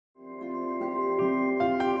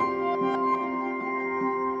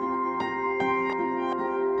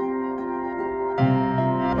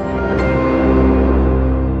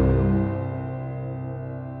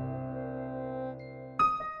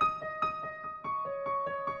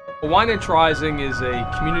Wyandanch Rising is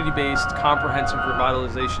a community-based comprehensive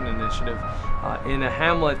revitalization initiative in a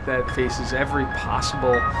hamlet that faces every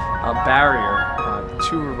possible barrier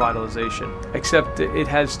to revitalization, except it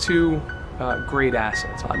has two great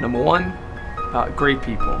assets. Number one, great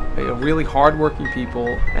people, really hard-working people,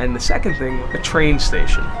 and the second thing, a train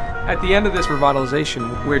station. At the end of this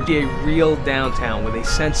revitalization, we're a real downtown with a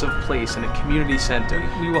sense of place and a community center.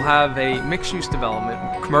 We will have a mixed-use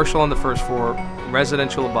development, commercial on the first floor,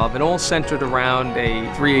 residential above, and all centered around a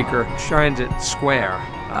 3-acre transit square.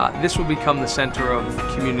 This will become the center of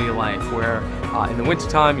community life, where in the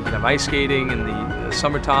wintertime you can have ice skating, in the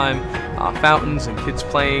summertime fountains and kids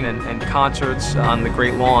playing and concerts on the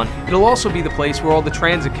great lawn. It'll also be the place where all the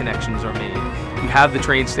transit connections are made. You have the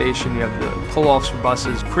train station, you have the pull-offs for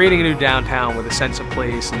buses. Creating a new downtown with a sense of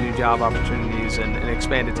place and new job opportunities and an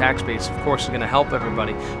expanded tax base, of course, is going to help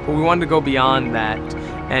everybody. But we wanted to go beyond that.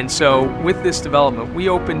 And so with this development, we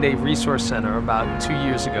opened a resource center about 2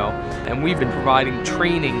 years ago, and we've been providing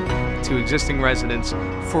training to existing residents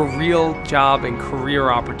for real job and career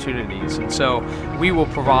opportunities. And so we will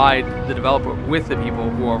provide the developer with the people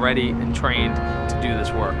who are ready and trained to do this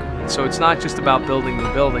work. And so it's not just about building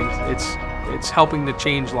new buildings, it's helping to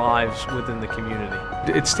change lives within the community.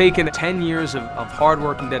 It's taken 10 years of hard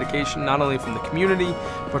work and dedication, not only from the community,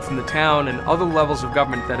 but from the town and other levels of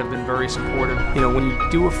government that have been very supportive. You know, when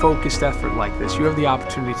you do a focused effort like this, you have the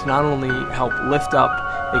opportunity to not only help lift up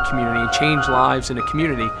a community and change lives in a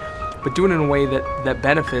community, but do it in a way that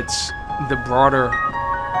benefits the broader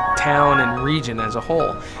town and region as a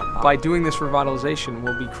whole. By doing this revitalization,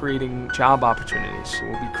 we'll be creating job opportunities.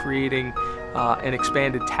 We'll be creating an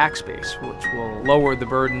expanded tax base, which will lower the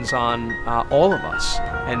burdens on all of us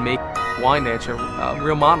and make Wyandanch a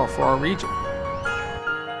real model for our region.